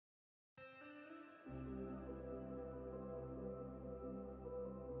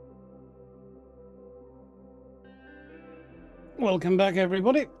Welcome back,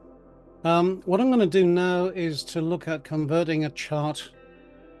 everybody. What I'm going to do now is to look at converting a chart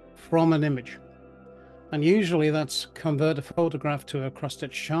from an image. And usually that's convert a photograph to a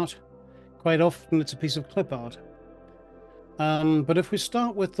cross-stitch chart. Quite often it's a piece of clip art. But if we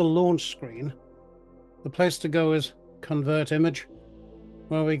start with the launch screen, the place to go is Convert Image,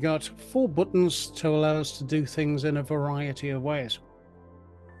 where we got 4 buttons to allow us to do things in a variety of ways.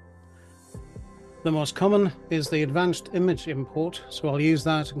 The most common is the advanced image import, so I'll use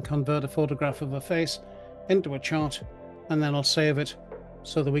that and convert a photograph of a face into a chart, and then I'll save it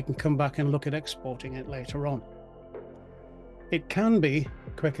so that we can come back and look at exporting it later on. It can be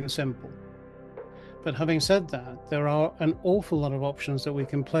quick and simple, but having said that, there are an awful lot of options that we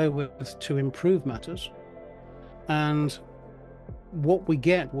can play with to improve matters, and what we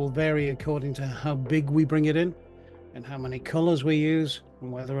get will vary according to how big we bring it in and how many colors we use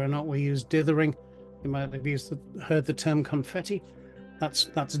and whether or not we use dithering. You might have heard the term confetti. That's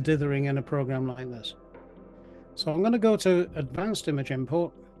dithering in a program like this. So I'm going to go to Advanced Image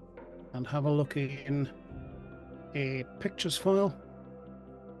Import and have a look in a pictures file.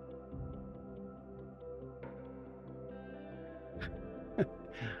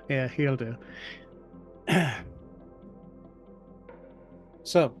 Yeah, he'll do.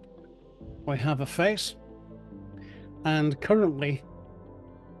 So we have a face, and currently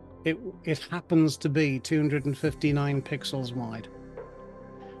it happens to be 259 pixels wide.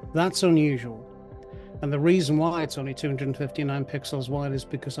 That's unusual. And the reason why it's only 259 pixels wide is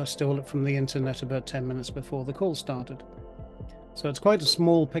because I stole it from the internet about 10 minutes before the call started. So it's quite a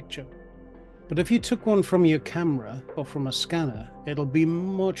small picture. But if you took one from your camera or from a scanner, it'll be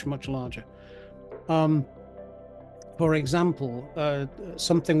much, much larger. For example,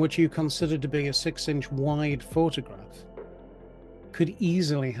 something which you consider to be a 6-inch wide photograph could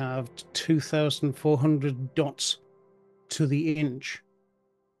easily have 2,400 dots to the inch,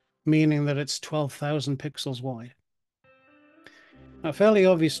 meaning that it's 12,000 pixels wide. Now, fairly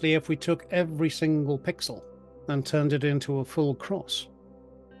obviously, if we took every single pixel and turned it into a full cross,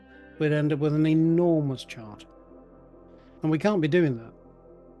 we'd end up with an enormous chart. And we can't be doing that.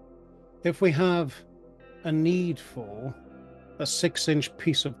 If we have a need for a 6-inch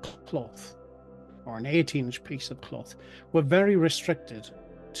piece of cloth or an 18-inch piece of cloth, we're very restricted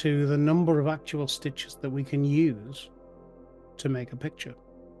to the number of actual stitches that we can use to make a picture.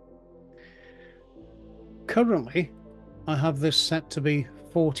 Currently, I have this set to be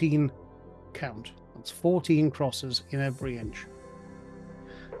 14 count. That's 14 crosses in every inch.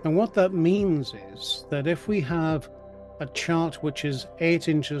 And what that means is that if we have a chart which is 8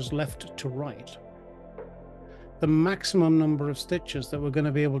 inches left to right, the maximum number of stitches that we're going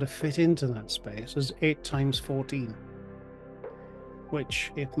to be able to fit into that space is 8 times 14,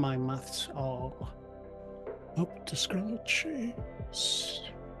 which, if my maths are up to scratch, is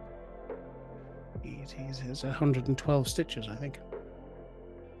 112 stitches, I think.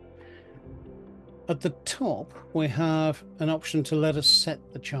 At the top, we have an option to let us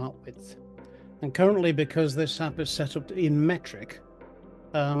set the chart width. And currently, because this app is set up in metric,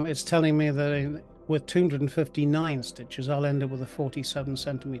 it's telling me that with 259 stitches, I'll end up with a 47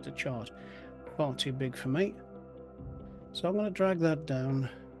 centimeter chart. Far too big for me. So I'm going to drag that down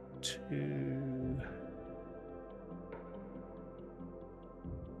to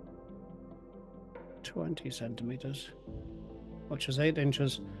 20 centimeters, which is 8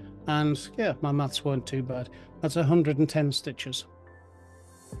 inches. And yeah, my maths weren't too bad. That's 110 stitches.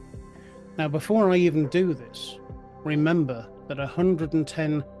 Now, before I even do this, remember that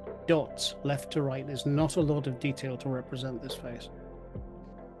 110 dots left to right is not a lot of detail to represent this face.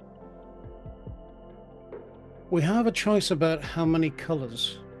 We have a choice about how many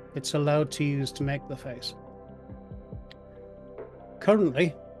colors it's allowed to use to make the face.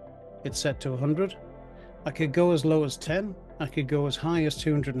 Currently, it's set to 100. I could go as low as 10. I could go as high as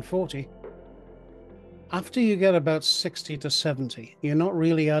 240. After you get about 60 to 70, you're not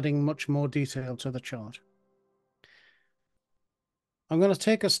really adding much more detail to the chart. I'm going to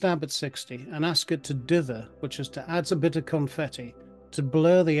take a stab at 60 and ask it to dither, which is to add a bit of confetti to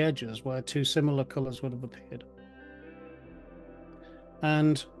blur the edges where 2 similar colors would have appeared.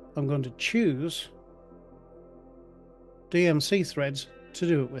 And I'm going to choose DMC threads to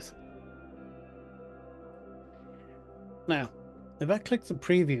do it with. Now, if I click the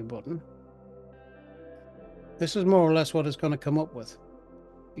preview button, this is more or less what it's going to come up with.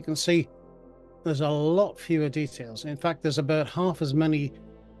 You can see there's a lot fewer details. In fact, there's about half as many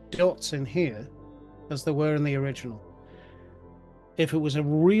dots in here as there were in the original. If it was a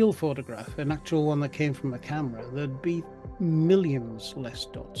real photograph, an actual one that came from a camera, there'd be millions less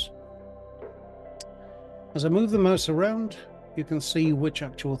dots. As I move the mouse around, you can see which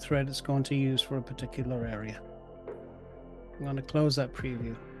actual thread it's going to use for a particular area. I'm going to close that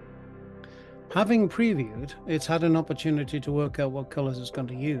preview. Having previewed, it's had an opportunity to work out what colors it's going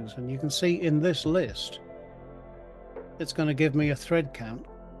to use, and you can see in this list it's going to give me a thread count,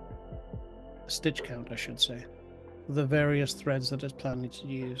 a stitch count I should say, of the various threads that it's planning to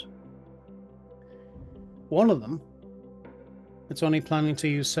use. One of them, it's only planning to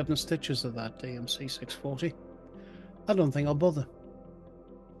use 7 stitches of that DMC 640. I don't think I'll bother.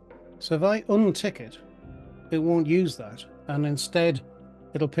 So if I untick it, it won't use that, and instead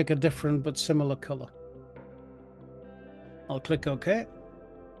it'll pick a different but similar color. I'll click OK.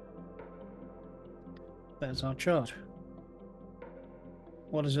 There's our chart.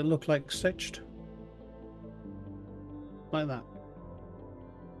 What does it look like stitched? Like that.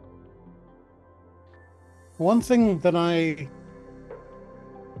 One thing that I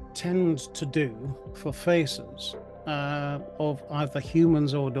tend to do for faces of either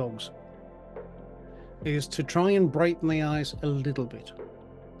humans or dogs is to try and brighten the eyes a little bit.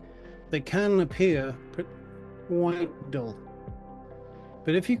 They can appear quite dull,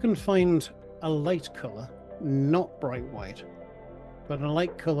 but if you can find a light color, not bright white, but a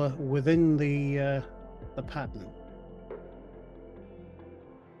light color within the pattern,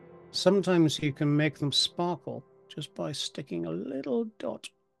 sometimes you can make them sparkle just by sticking a little dot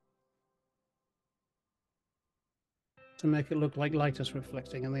to make it look like light is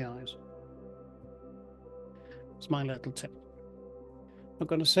reflecting in the eyes. It's my little tip. I'm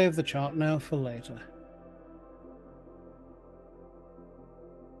going to save the chart now for later.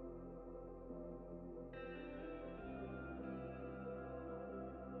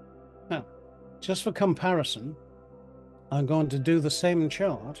 Now, just for comparison, I'm going to do the same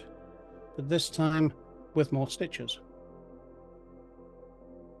chart, but this time with more stitches.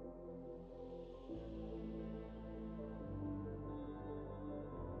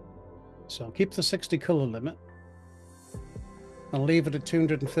 So I'll keep the 60 color limit. I'll leave it at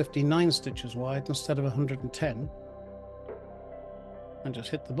 259 stitches wide instead of 110, and just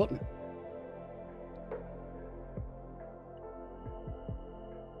hit the button.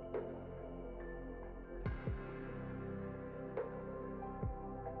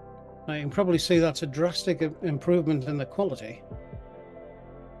 Now you can probably see that's a drastic improvement in the quality,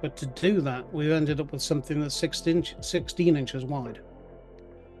 but to do that we've ended up with something that's 16 inches wide,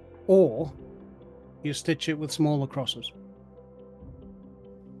 or you stitch it with smaller crosses.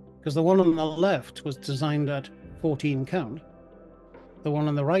 Because the one on the left was designed at 14 count. The one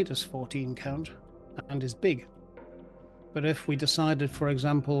on the right is 14 count and is big. But if we decided, for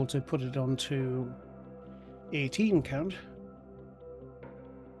example, to put it onto 18 count,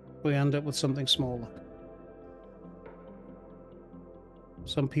 we end up with something smaller.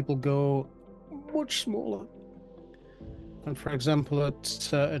 Some people go much smaller. And for example,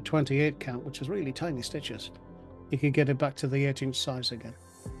 at 28 count, which is really tiny stitches, you could get it back to the 8-inch size again.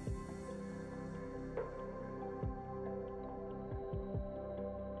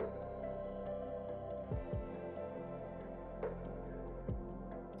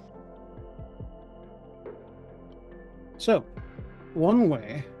 So, one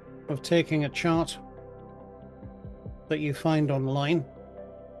way of taking a chart that you find online,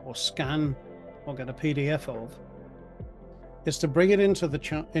 or scan, or get a PDF of, is to bring it into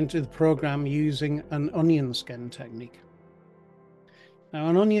the program using an onion skin technique. Now,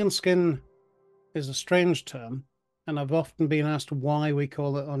 an onion skin is a strange term, and I've often been asked why we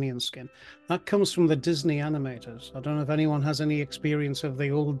call it onion skin. That comes from the Disney animators. I don't know if anyone has any experience of the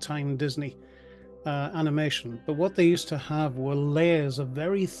old-time Disney animation, but what they used to have were layers of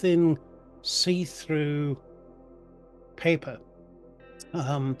very thin see-through paper,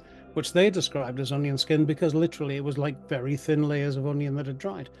 which they described as onion skin because literally it was like very thin layers of onion that had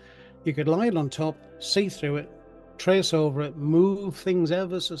dried. You could lie it on top, see through it, trace over it, move things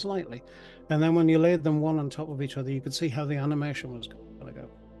ever so slightly, and then when you laid them one on top of each other, you could see how the animation was going to go.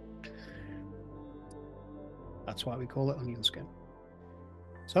 That's why we call it onion skin.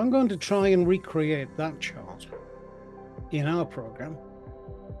 So I'm going to try and recreate that chart in our program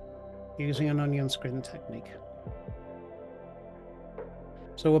using an onion skin technique.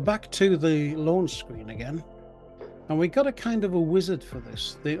 So we're back to the launch screen again, and we got a kind of a wizard for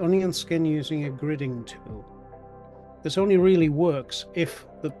this, the onion skin using a gridding tool. This only really works if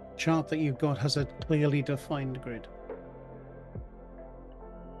the chart that you've got has a clearly defined grid.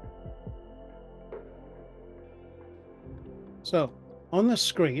 So on the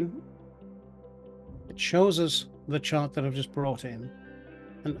screen, it shows us the chart that I've just brought in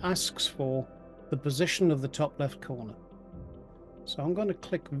and asks for the position of the top left corner. So I'm going to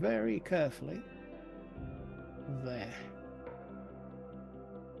click very carefully there.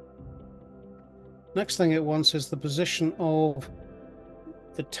 Next thing it wants is the position of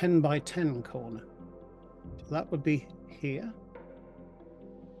the 10 by 10 corner. So that would be here.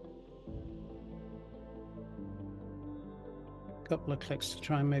 A couple of clicks to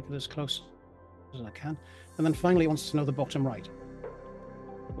try and make it as close as I can. And then finally it wants to know the bottom right,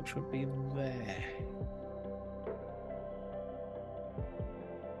 which would be there.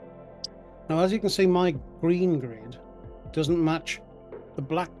 Now, as you can see, my green grid doesn't match the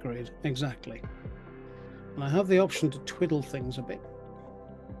black grid exactly. And I have the option to twiddle things a bit.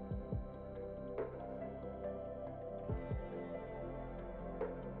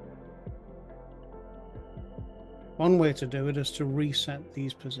 One way to do it is to reset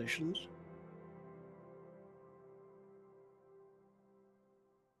these positions.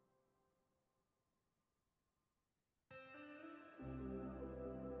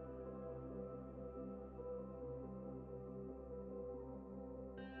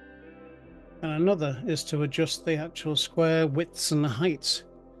 And another is to adjust the actual square widths and heights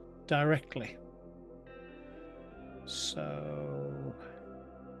directly. So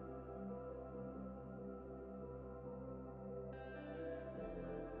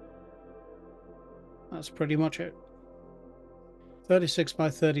that's pretty much it. 36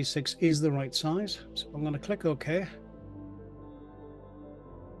 by 36 is the right size. So I'm going to click OK.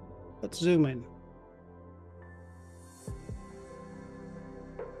 Let's zoom in.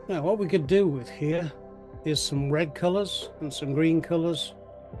 Now, what we could do with here is some red colors and some green colors,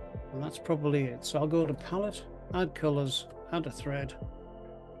 and that's probably it. So I'll go to Palette, Add Colors, Add a Thread,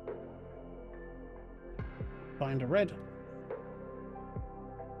 find a red,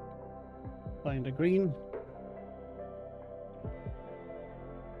 find a green.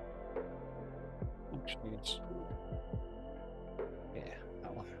 Actually, it's, yeah,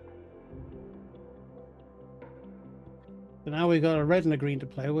 that one. So now we've got a red and a green to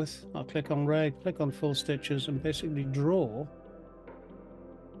play with. I'll click on red, click on full stitches, and basically draw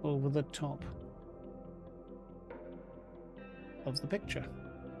over the top of the picture.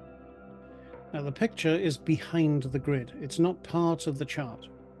 Now the picture is behind the grid. It's not part of the chart.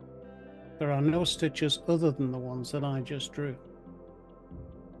 There are no stitches other than the ones that I just drew.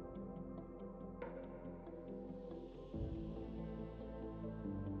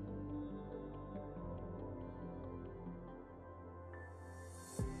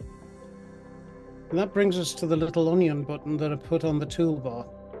 And that brings us to the little onion button that I put on the toolbar.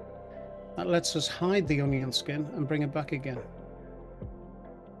 That lets us hide the onion skin and bring it back again,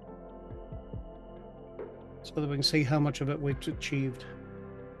 so that we can see how much of it we've achieved.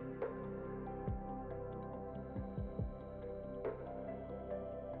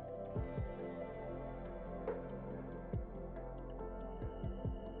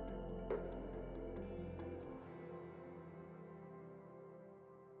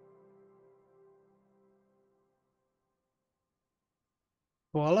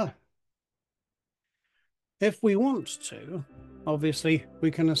 Voila. If we want to, obviously, we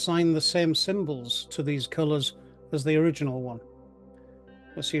can assign the same symbols to these colors as the original one,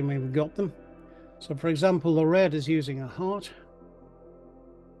 assuming we've got them. So for example, the red is using a heart,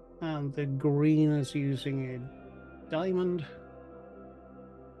 and the green is using a diamond.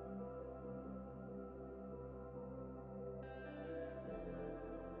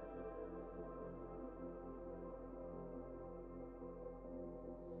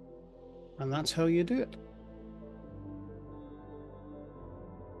 And that's how you do it.